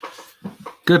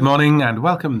Good morning and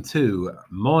welcome to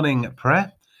morning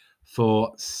prayer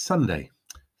for Sunday,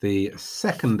 the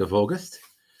 2nd of August.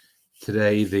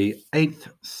 Today, the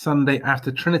 8th Sunday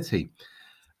after Trinity.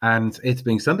 And it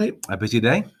being Sunday, a busy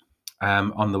day.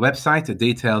 On the website,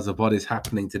 details of what is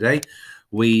happening today.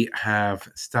 We have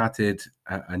started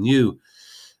a new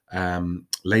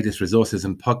latest resources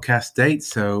and podcast date.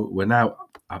 So we're now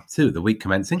up to the week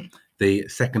commencing the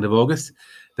 2nd of August.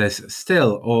 There's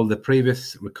still all the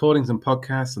previous recordings and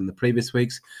podcasts and the previous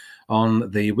weeks.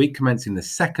 On the week commencing the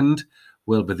 2nd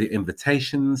will be the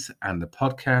invitations and the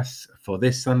podcasts for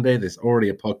this Sunday. There's already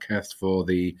a podcast for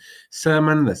the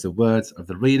sermon. There's the words of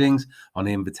the readings. On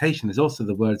the invitation, there's also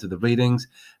the words of the readings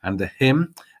and the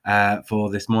hymn for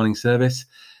this morning service.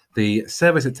 The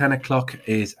service at 10 o'clock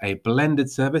is a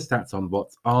blended service. That's on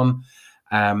What's On.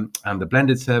 And the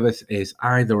blended service is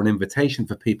either an invitation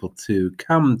for people to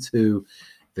come to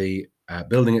the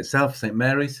building itself, St.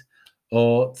 Mary's,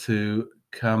 or to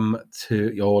come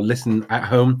to or listen at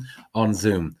home on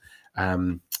Zoom.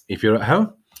 If you're at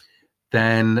home,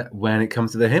 then when it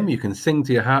comes to the hymn, you can sing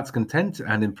to your heart's content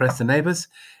and impress the neighbours.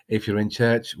 If you're in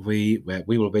church, where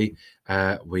we will be,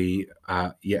 we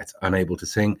are yet unable to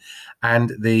sing.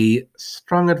 And the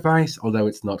strong advice, although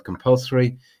it's not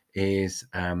compulsory, is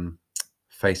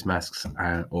face masks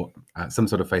or some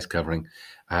sort of face covering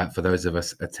for those of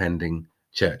us attending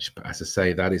church. But as I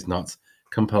say, that is not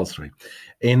compulsory.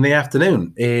 In the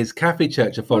afternoon is Cafe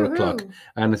Church at 4 o'clock,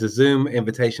 and there's a Zoom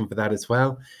invitation for that as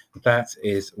well. That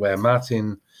is where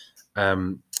Martin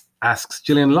asks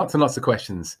Gillian lots and lots of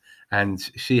questions, and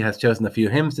she has chosen a few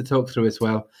hymns to talk through as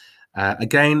well.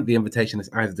 Again, the invitation is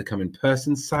either to come in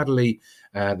person. Sadly,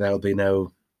 there'll be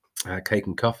no cake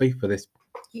and coffee for this.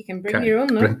 You can bring your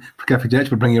own, though. Cafe Church,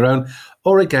 but bring your own.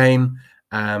 Or again,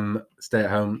 stay at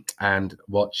home and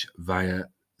watch via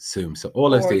Zoom. So all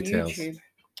those details. YouTube.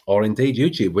 Or indeed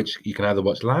YouTube, which you can either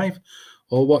watch live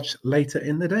or watch later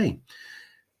in the day.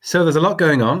 So there's a lot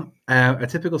going on. A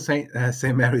typical St.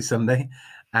 Mary's Sunday.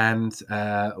 And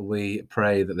we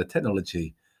pray that the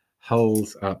technology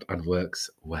holds up and works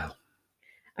well.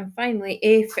 And finally,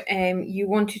 if you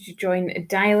wanted to join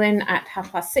dial-in at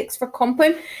 6:30 for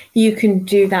Compline, you can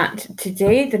do that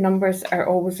today. The numbers are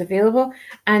always available.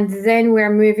 And then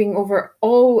we're moving over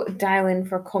all dial-in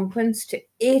for Complines to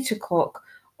 8 o'clock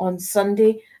on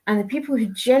Sunday. And the people who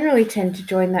generally tend to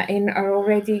join that in are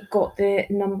already got the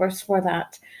numbers for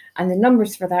that. And the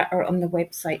numbers for that are on the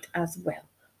website as well.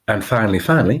 And finally.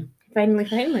 Finally.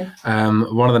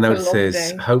 One of the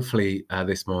notices, hopefully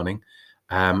this morning,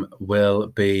 will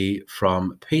be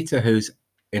from Peter, who's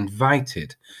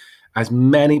invited as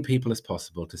many people as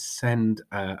possible to send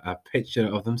a picture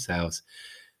of themselves.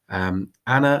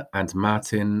 Anna and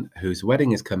Martin, whose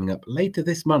wedding is coming up later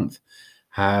this month,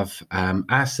 have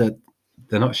asked that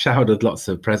they're not showered with lots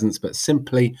of presents, but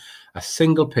simply a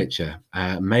single picture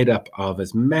made up of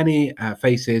as many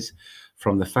faces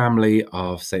from the family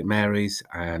of St. Mary's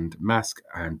and Mask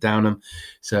and Downham.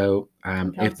 So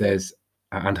if there's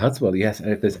and Hudswell, yes. And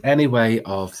if there's any way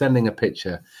of sending a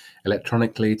picture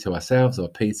electronically to ourselves or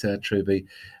Peter Truby,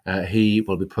 he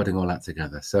will be putting all that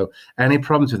together. So any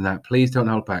problems with that, please don't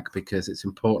hold back, because it's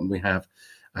important we have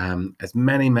as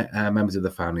many members of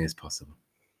the family as possible.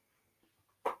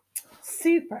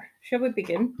 Super. Shall we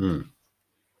begin?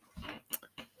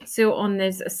 So on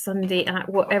this Sunday, at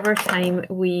whatever time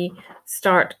we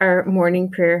start our morning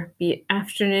prayer, be it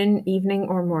afternoon, evening,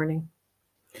 or morning,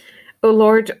 O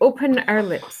Lord, open our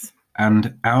lips,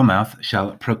 and our mouth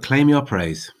shall proclaim your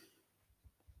praise.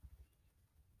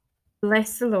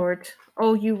 Bless the Lord,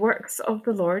 all you works of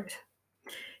the Lord.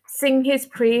 Sing his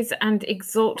praise and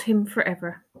exalt him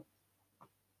forever.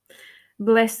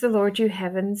 Bless the Lord, you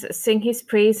heavens. Sing his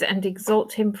praise and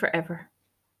exalt him forever.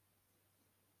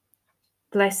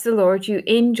 Bless the Lord, you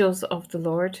angels of the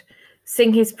Lord.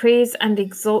 Sing his praise and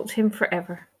exalt him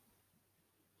forever.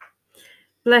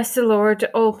 Bless the Lord,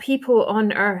 all people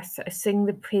on earth. Sing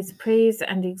his praise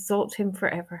and exalt him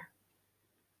forever.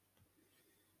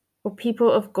 O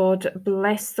people of God,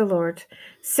 bless the Lord.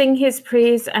 Sing his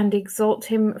praise and exalt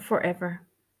him forever.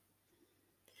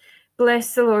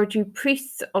 Bless the Lord, you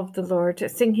priests of the Lord.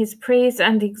 Sing his praise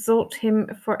and exalt him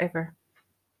forever.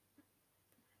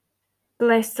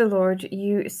 Bless the Lord,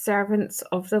 you servants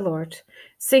of the Lord.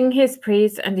 Sing his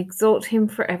praise and exalt him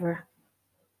forever.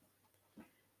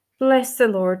 Bless the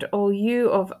Lord, all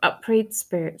you of upright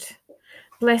spirit.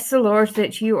 Bless the Lord,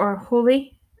 that you are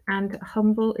holy and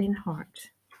humble in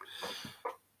heart.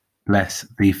 Bless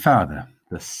the Father,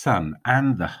 the Son,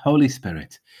 and the Holy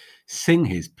Spirit. Sing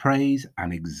his praise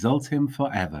and exalt him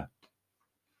forever.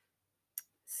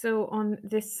 So on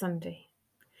this Sunday,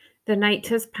 The night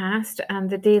has passed and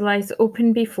the day lies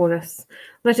open before us.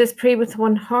 Let us pray with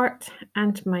one heart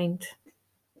and mind.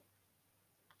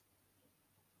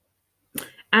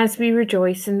 As we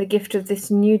rejoice in the gift of this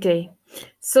new day,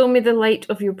 so may the light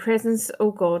of your presence,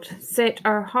 O God, set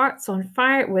our hearts on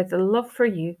fire with a love for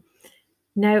you,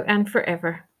 now and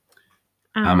forever.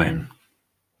 Amen.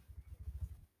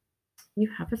 You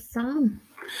have a psalm.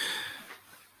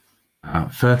 Our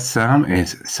first psalm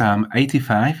is Psalm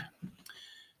 85.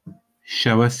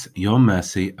 Show us your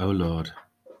mercy, O Lord.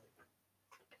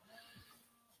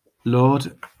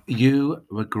 Lord, you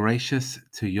were gracious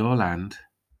to your land.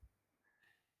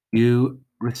 You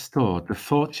restored the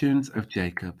fortunes of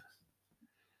Jacob.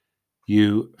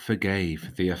 You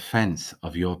forgave the offense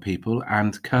of your people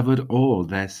and covered all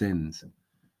their sins.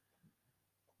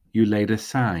 You laid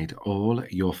aside all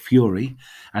your fury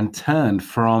and turned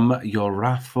from your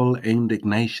wrathful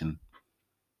indignation.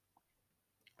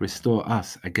 Restore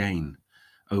us again,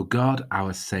 O God,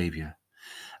 our Saviour,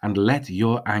 and let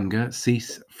your anger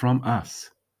cease from us.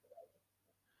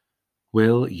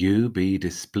 Will you be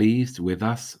displeased with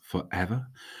us forever?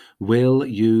 Will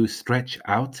you stretch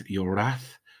out your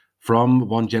wrath from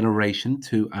one generation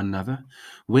to another?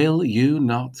 Will you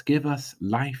not give us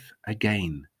life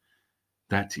again,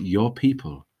 that your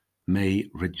people may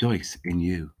rejoice in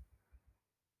you?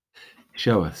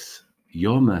 Show us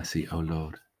your mercy, O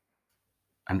Lord,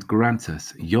 and grant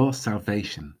us your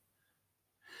salvation.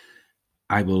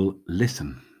 I will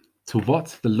listen to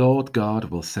what the Lord God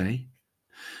will say,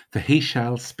 for he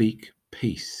shall speak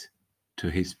peace to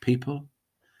his people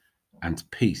and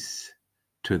peace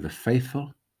to the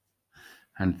faithful,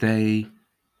 and they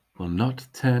will not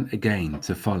turn again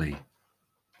to folly.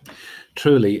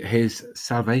 Truly his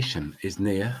salvation is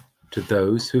near to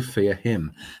those who fear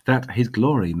him, that his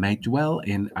glory may dwell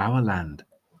in our land.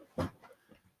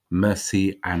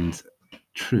 Mercy and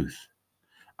truth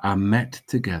are met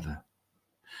together.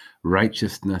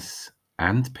 Righteousness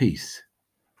and peace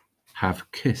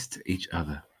have kissed each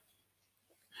other.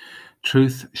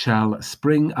 Truth shall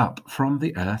spring up from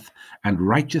the earth, and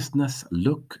righteousness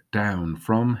look down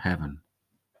from heaven.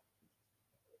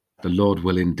 The Lord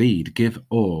will indeed give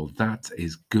all that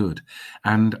is good,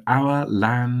 and our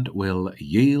land will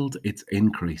yield its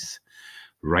increase.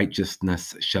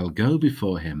 Righteousness shall go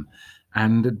before him,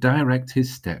 and direct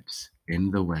his steps in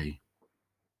the way.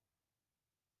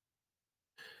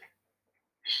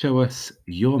 Show us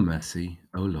your mercy,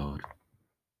 O Lord.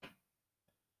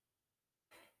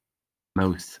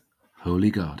 Most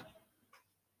holy God,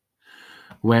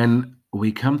 when we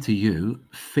come to you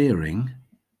fearing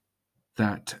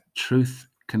that truth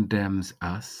condemns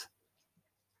us,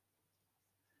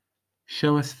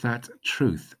 show us that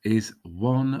truth is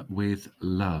one with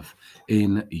love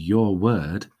in your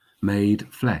word made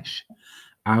flesh,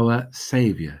 our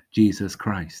Saviour, Jesus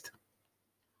Christ.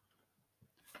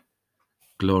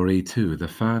 Glory to the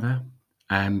Father,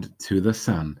 and to the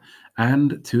Son,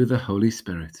 and to the Holy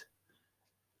Spirit,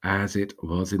 as it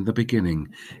was in the beginning,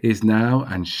 is now,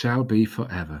 and shall be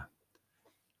forever.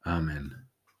 Amen.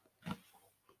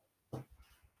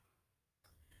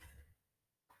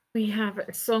 We have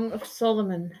a Song of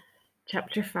Solomon,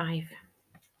 chapter 5.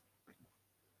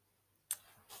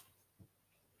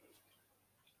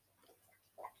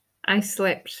 I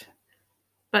slept,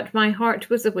 but my heart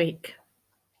was awake.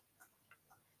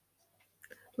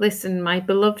 Listen, my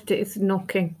beloved is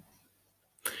knocking.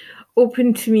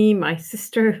 Open to me, my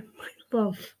sister, my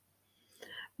love,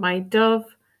 my dove,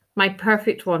 my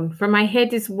perfect one, for my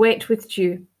head is wet with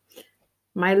dew,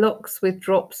 my locks with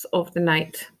drops of the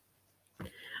night.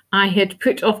 I had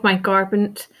put off my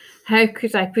garment, how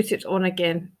could I put it on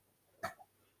again?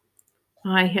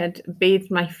 I had bathed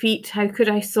my feet, how could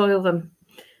I soil them?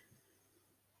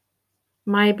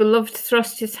 My beloved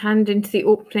thrust his hand into the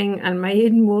opening, and my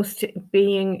inmost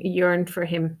being yearned for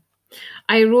him.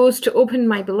 I rose to open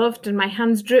my beloved, and my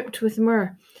hands dripped with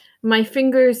myrrh, my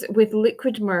fingers with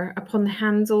liquid myrrh upon the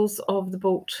handles of the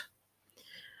bolt.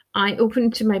 I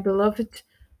opened to my beloved,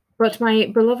 but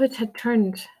my beloved had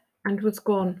turned and was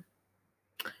gone.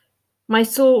 My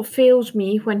soul failed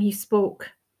me when he spoke.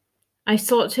 I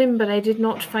sought him, but I did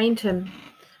not find him.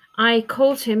 I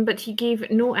called him, but he gave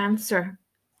no answer.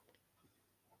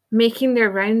 Making their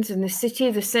rounds in the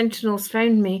city, the sentinels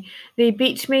found me. They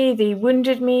beat me, they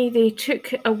wounded me, they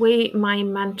took away my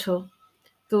mantle,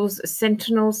 those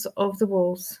sentinels of the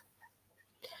walls.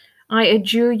 I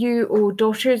adjure you, O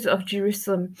daughters of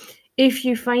Jerusalem, if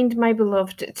you find my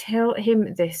beloved, tell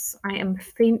him this, I am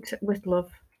faint with love.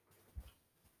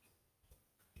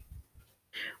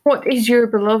 What is your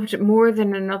beloved more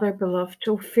than another beloved,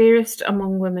 O fairest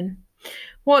among women?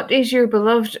 What is your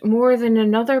beloved more than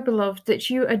another beloved, that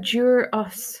you adjure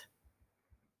us?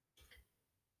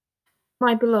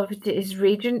 My beloved is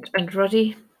radiant and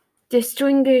ruddy,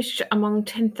 distinguished among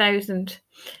 10,000.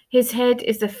 His head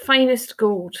is the finest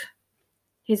gold.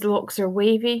 His locks are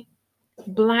wavy,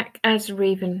 black as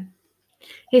raven.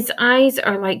 His eyes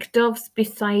are like doves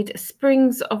beside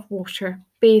springs of water,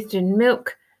 bathed in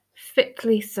milk,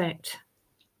 fitly set.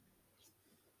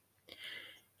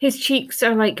 His cheeks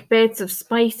are like beds of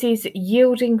spices,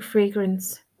 yielding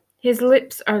fragrance. His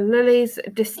lips are lilies,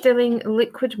 distilling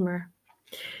liquid myrrh.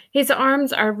 His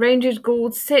arms are rounded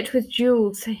gold set with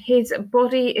jewels. His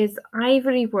body is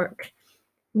ivory work,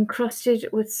 encrusted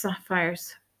with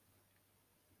sapphires.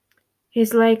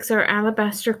 His legs are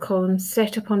alabaster columns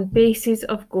set upon bases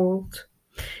of gold.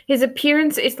 His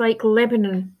appearance is like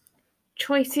Lebanon,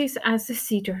 choices as the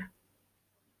cedar.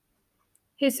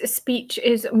 His speech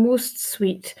is most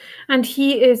sweet, and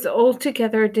he is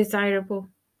altogether desirable.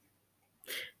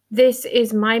 This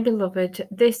is my beloved,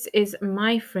 this is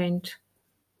my friend,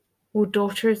 O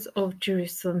daughters of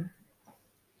Jerusalem.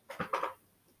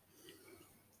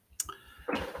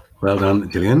 Well done,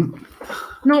 Gillian.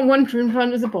 Not one for in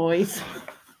front of the boys.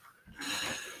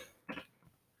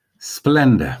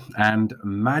 Splendor and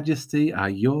majesty are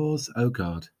yours, O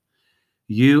God.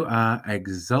 You are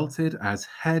exalted as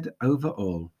head over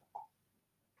all.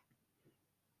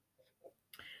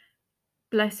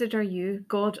 Blessed are you,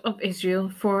 God of Israel,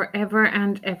 forever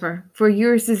and ever. For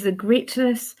yours is the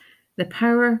greatness, the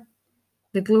power,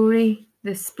 the glory,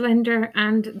 the splendor,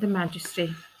 and the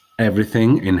majesty.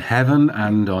 Everything in heaven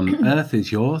and on earth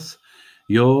is yours.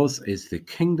 Yours is the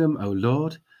kingdom, O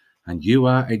Lord, and you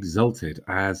are exalted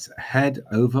as head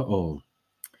over all.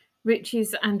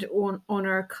 Riches and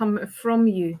honor come from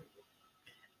you,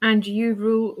 and you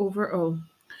rule over all.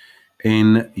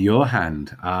 In your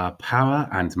hand are power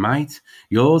and might.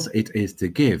 Yours it is to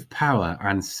give power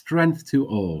and strength to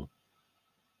all.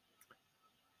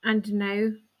 And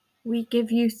now we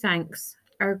give you thanks,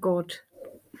 our God,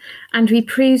 and we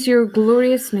praise your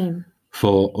glorious name.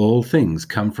 For all things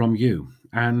come from you,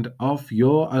 and of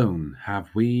your own have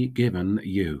we given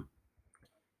you.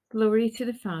 Glory to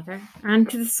the Father, and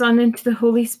to the Son, and to the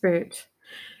Holy Spirit,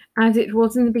 as it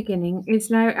was in the beginning, is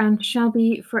now, and shall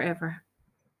be forever.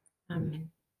 Amen.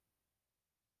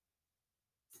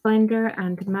 Splendor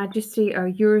and majesty are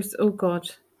yours, O God.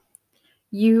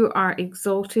 You are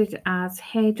exalted as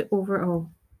head over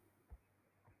all.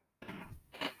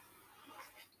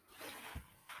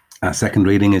 Our second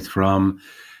reading is from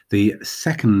the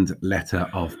second letter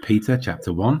of Peter,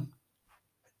 chapter 1.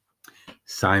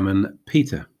 Simon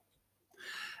Peter,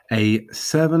 a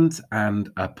servant and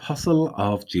apostle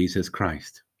of Jesus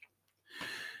Christ,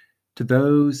 to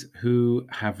those who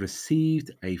have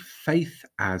received a faith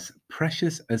as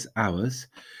precious as ours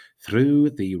through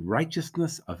the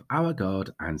righteousness of our God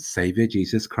and Saviour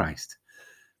Jesus Christ,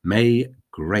 may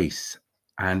grace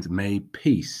and may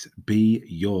peace be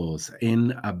yours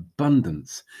in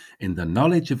abundance in the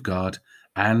knowledge of God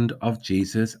and of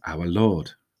Jesus our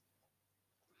Lord.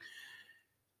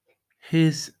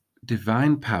 His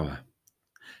divine power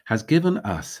has given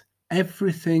us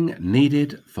everything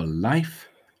needed for life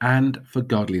and for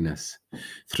godliness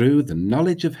through the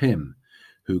knowledge of him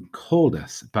who called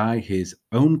us by his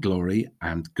own glory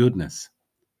and goodness.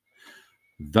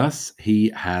 Thus he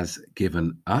has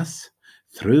given us,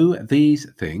 through these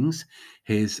things,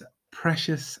 his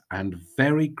precious and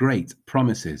very great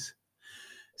promises,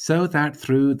 so that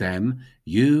through them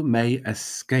you may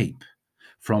escape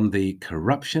from the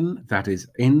corruption that is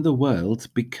in the world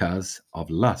because of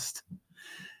lust,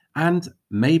 and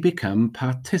may become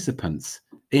participants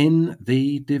in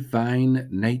the divine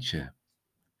nature.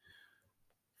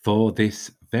 For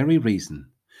this very reason,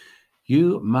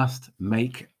 you must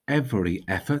make every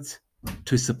effort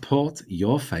to support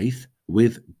your faith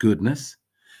with goodness,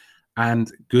 and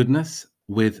goodness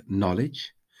with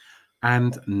knowledge,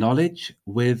 and knowledge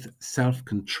with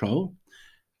self-control,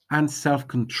 and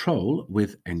self-control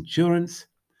with endurance,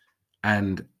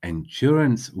 and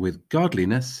endurance with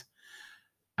godliness,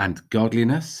 and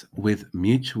godliness with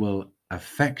mutual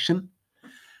affection,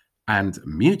 and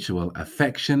mutual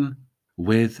affection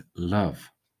with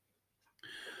love.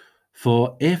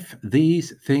 For if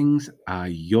these things are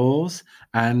yours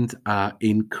and are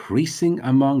increasing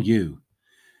among you,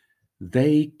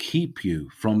 they keep you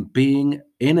from being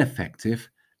ineffective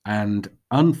and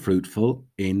unfruitful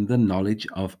in the knowledge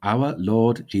of our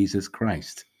Lord Jesus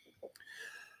Christ.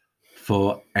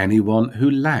 For anyone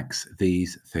who lacks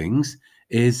these things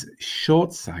is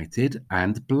short-sighted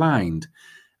and blind,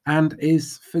 and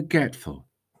is forgetful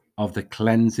of the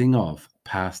cleansing of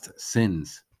past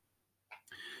sins.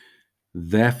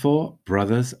 Therefore,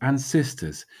 brothers and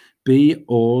sisters, be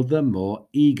all the more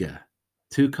eager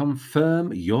to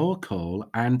confirm your call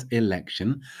and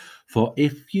election, for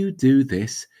if you do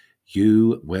this,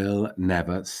 you will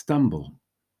never stumble.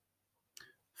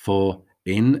 For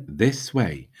in this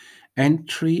way,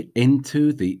 entry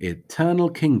into the eternal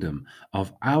kingdom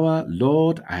of our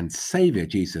Lord and Saviour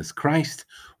Jesus Christ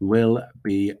will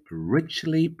be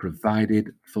richly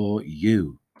provided for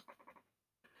you.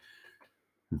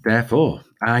 Therefore,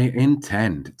 I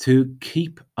intend to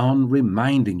keep on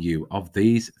reminding you of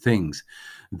these things,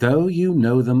 though you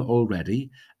know them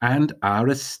already and are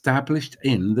established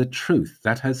in the truth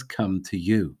that has come to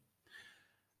you.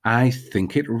 I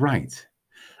think it right,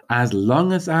 as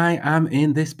long as I am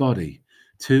in this body,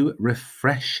 to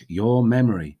refresh your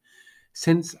memory,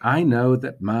 since I know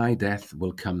that my death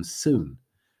will come soon,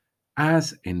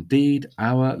 as indeed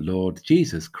our Lord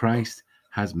Jesus Christ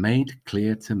has made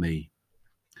clear to me.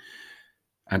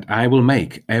 And I will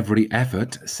make every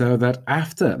effort so that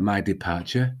after my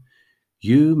departure,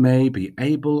 you may be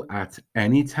able at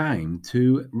any time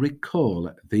to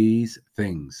recall these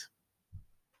things.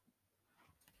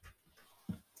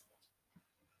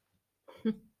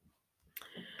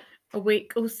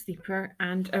 Awake, O sleeper,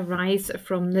 and arise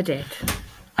from the dead.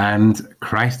 And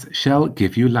Christ shall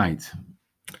give you light.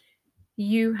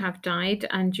 You have died,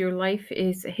 and your life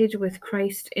is hid with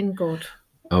Christ in God.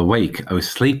 Awake, O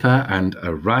sleeper, and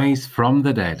arise from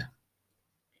the dead.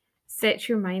 Set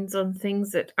your minds on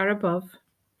things that are above,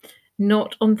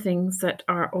 not on things that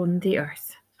are on the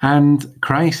earth. And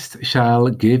Christ shall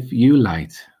give you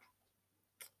light.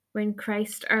 When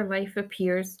Christ our life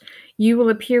appears, you will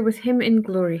appear with him in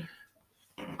glory.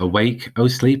 Awake, O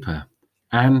sleeper,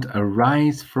 and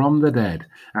arise from the dead,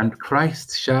 and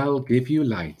Christ shall give you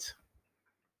light.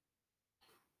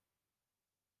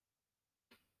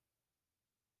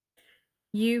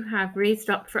 You have raised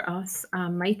up for us a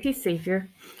mighty Saviour,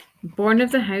 born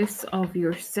of the house of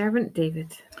your servant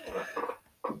David.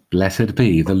 Blessed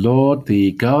be the Lord,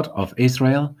 the God of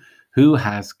Israel, who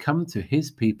has come to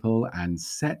his people and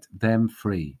set them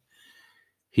free.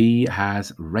 He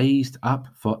has raised up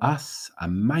for us a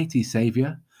mighty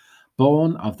Saviour,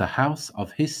 born of the house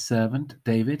of his servant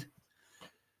David.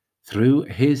 Through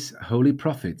his holy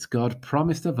prophets, God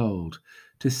promised of old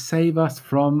to save us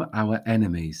from our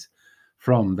enemies,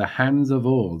 from the hands of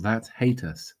all that hate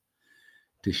us,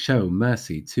 to show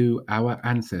mercy to our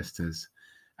ancestors,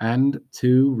 and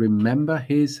to remember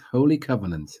his holy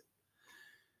covenant.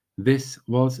 This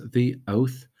was the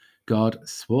oath God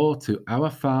swore to our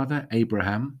father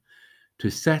Abraham, to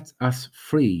set us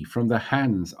free from the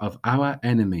hands of our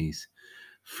enemies,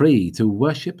 free to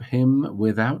worship him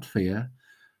without fear,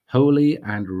 holy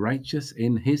and righteous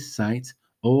in his sight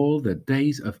all the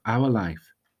days of our life.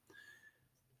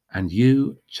 And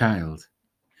you, child,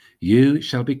 you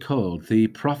shall be called the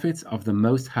prophet of the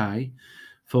Most High,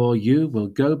 for you will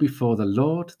go before the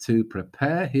Lord to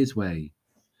prepare his way,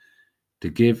 to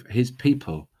give his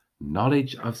people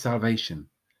knowledge of salvation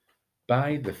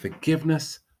by the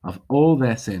forgiveness of all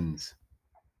their sins.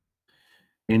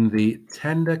 In the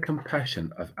tender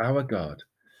compassion of our God,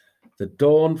 the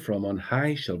dawn from on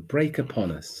high shall break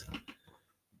upon us,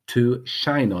 to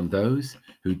shine on those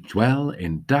who dwell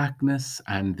in darkness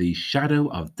and the shadow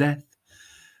of death,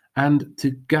 and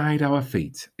to guide our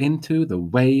feet into the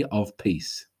way of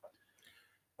peace.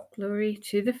 Glory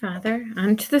to the Father,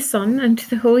 and to the Son, and to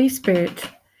the Holy Spirit,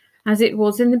 as it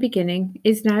was in the beginning,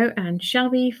 is now, and shall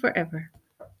be forever.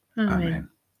 Amen.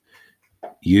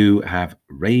 You have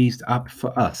raised up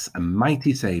for us a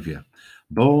mighty Saviour,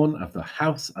 born of the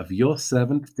house of your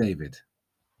servant David.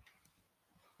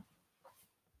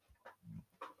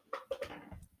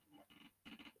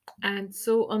 And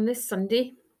so on this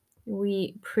Sunday,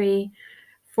 we pray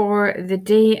for the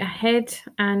day ahead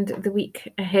and the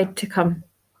week ahead to come.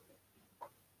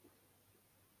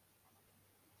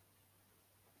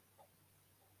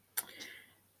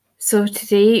 So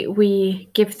today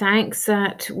we give thanks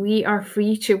that we are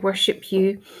free to worship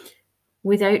you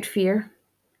without fear.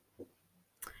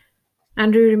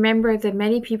 And we remember the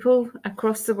many people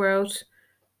across the world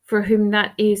for whom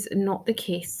that is not the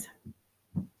case.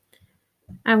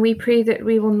 And we pray that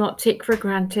we will not take for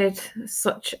granted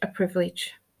such a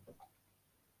privilege.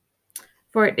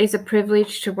 For it is a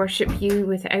privilege to worship you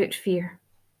without fear,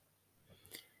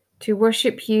 to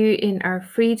worship you in our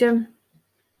freedom,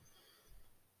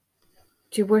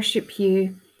 to worship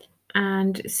you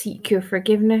and seek your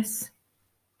forgiveness,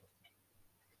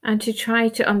 and to try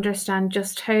to understand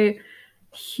just how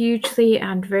hugely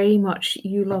and very much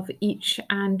you love each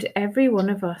and every one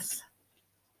of us.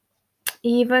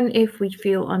 Even if we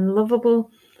feel unlovable,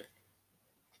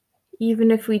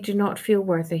 even if we do not feel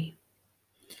worthy.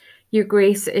 Your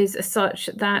grace is such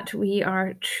that we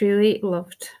are truly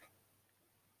loved.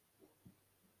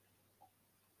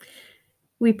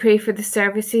 We pray for the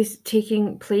services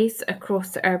taking place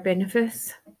across our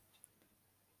benefice.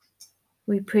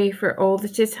 We pray for all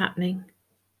that is happening.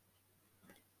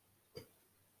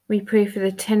 We pray for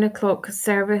the 10 o'clock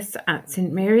service at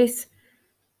St. Mary's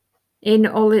in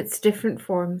all its different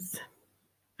forms,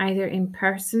 either in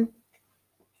person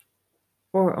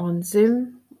or on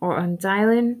Zoom or on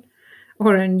dial-in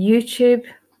or on YouTube,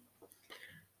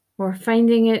 or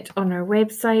finding it on our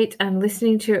website and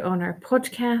listening to it on our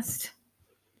podcast,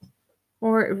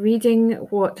 or reading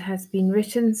what has been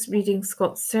written, reading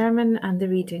Scott's sermon and the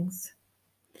readings.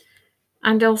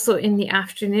 And also in the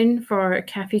afternoon for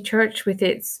Cafe Church with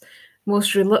its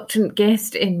most reluctant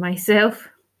guest in myself.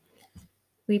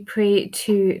 We pray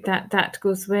too that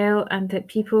goes well and that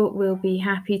people will be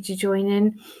happy to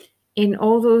join in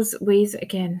all those ways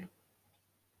again.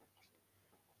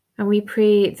 And we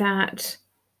pray that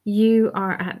you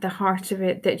are at the heart of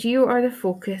it, that you are the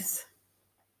focus,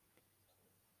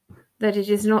 that it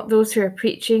is not those who are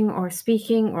preaching or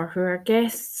speaking or who are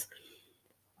guests,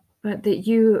 but that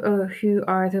you are who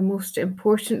are the most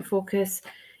important focus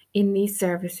in these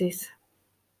services.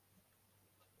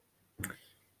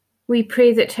 We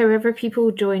pray that however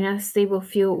people join us, they will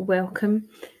feel welcome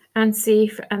and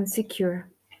safe and secure.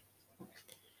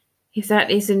 If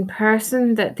that is in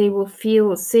person, that they will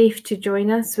feel safe to join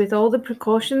us with all the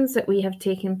precautions that we have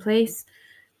taken place.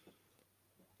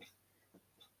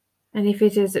 And if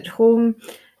it is at home,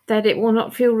 that it will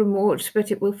not feel remote,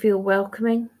 but it will feel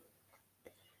welcoming.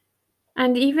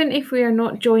 And even if we are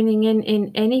not joining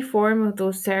in any form of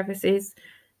those services,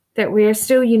 that we are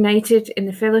still united in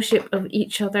the fellowship of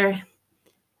each other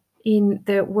in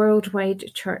the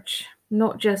worldwide church,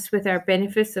 not just with our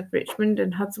benefice of Richmond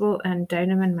and Hudswell and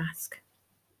Downham and Mask.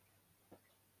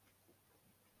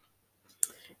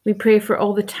 We pray for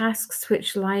all the tasks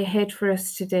which lie ahead for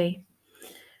us today,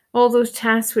 all those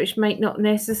tasks which might not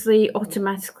necessarily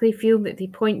automatically feel that they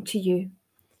point to you,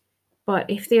 but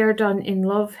if they are done in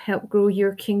love, help grow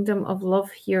your kingdom of love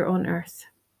here on earth.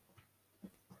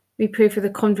 We pray for the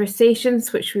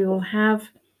conversations which we will have.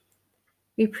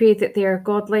 We pray that they are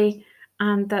godly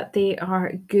and that they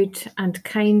are good and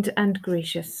kind and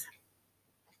gracious.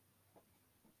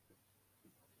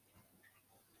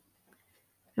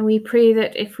 And we pray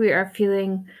that if we are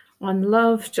feeling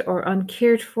unloved or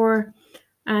uncared for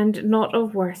and not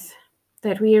of worth,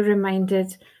 that we are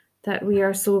reminded that we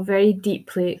are so very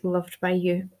deeply loved by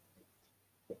you.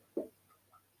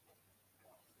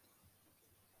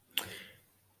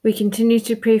 We continue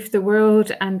to pray for the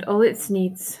world and all its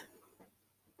needs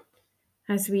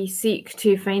as we seek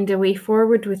to find a way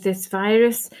forward with this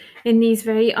virus in these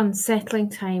very unsettling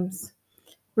times,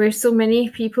 where so many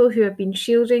people who have been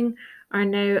shielding are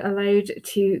now allowed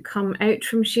to come out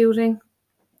from shielding.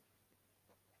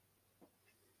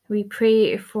 We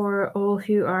pray for all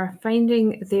who are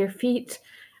finding their feet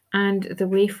and the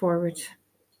way forward.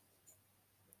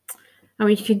 And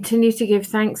we continue to give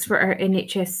thanks for our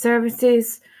NHS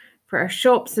services, for our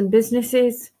shops and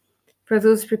businesses, for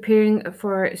those preparing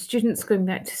for students going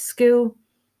back to school,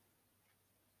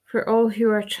 for all who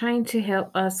are trying to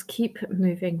help us keep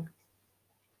moving.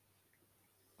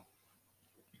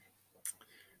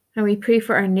 And we pray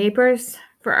for our neighbours,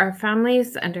 for our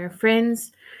families and our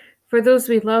friends, for those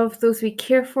we love, those we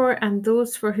care for, and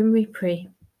those for whom we pray,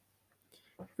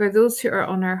 for those who are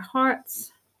on our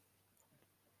hearts.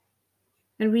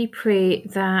 And we pray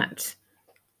that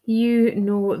you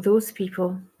know those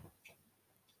people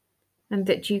and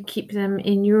that you keep them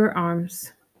in your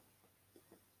arms.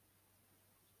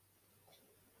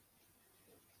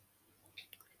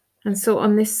 And so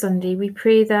on this Sunday, we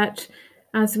pray that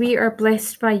as we are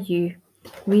blessed by you,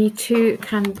 we too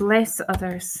can bless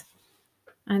others,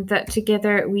 and that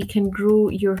together we can grow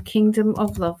your kingdom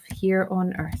of love here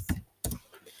on earth.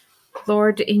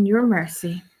 Lord, in your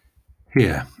mercy,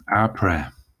 Hear our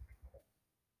prayer.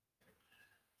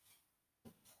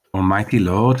 Almighty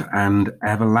Lord and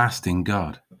everlasting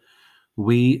God,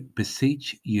 we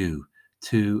beseech you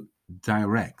to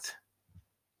direct,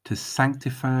 to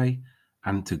sanctify,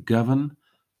 and to govern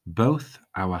both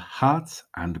our hearts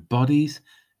and bodies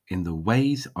in the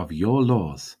ways of your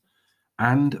laws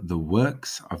and the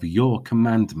works of your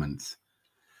commandments,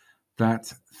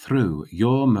 that through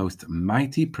your most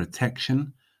mighty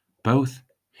protection, both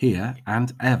here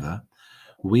and ever,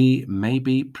 we may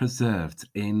be preserved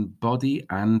in body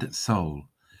and soul,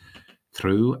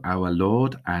 through our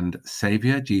Lord and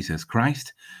Saviour Jesus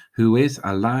Christ, who is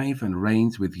alive and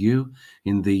reigns with you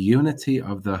in the unity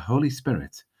of the Holy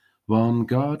Spirit, one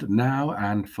God, now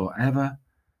and forever.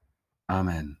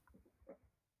 Amen.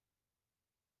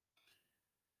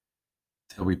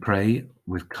 So we pray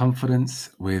with confidence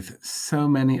with so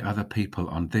many other people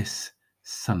on this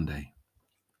Sunday,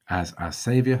 as our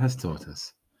Saviour has taught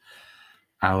us.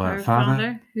 Our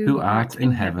Father, who art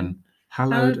in heaven,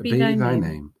 hallowed be thy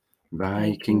name.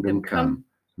 Thy kingdom come,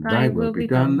 thy will be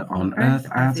done on earth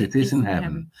as it is in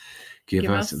heaven. Give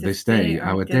us this day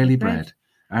our daily bread,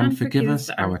 and forgive us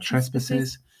our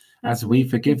trespasses, as we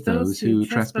forgive those who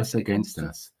trespass against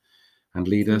us. And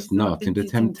lead us not into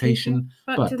temptation,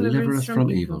 but deliver us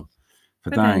from evil.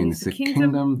 For thine is the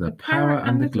kingdom, the power,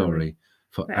 and the glory,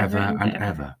 forever and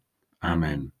ever.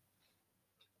 Amen.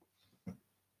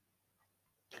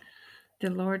 The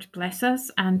Lord bless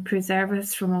us and preserve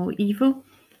us from all evil,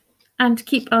 and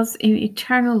keep us in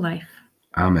eternal life.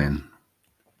 Amen.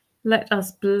 Let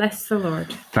us bless the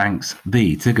Lord. Thanks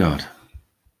be to God.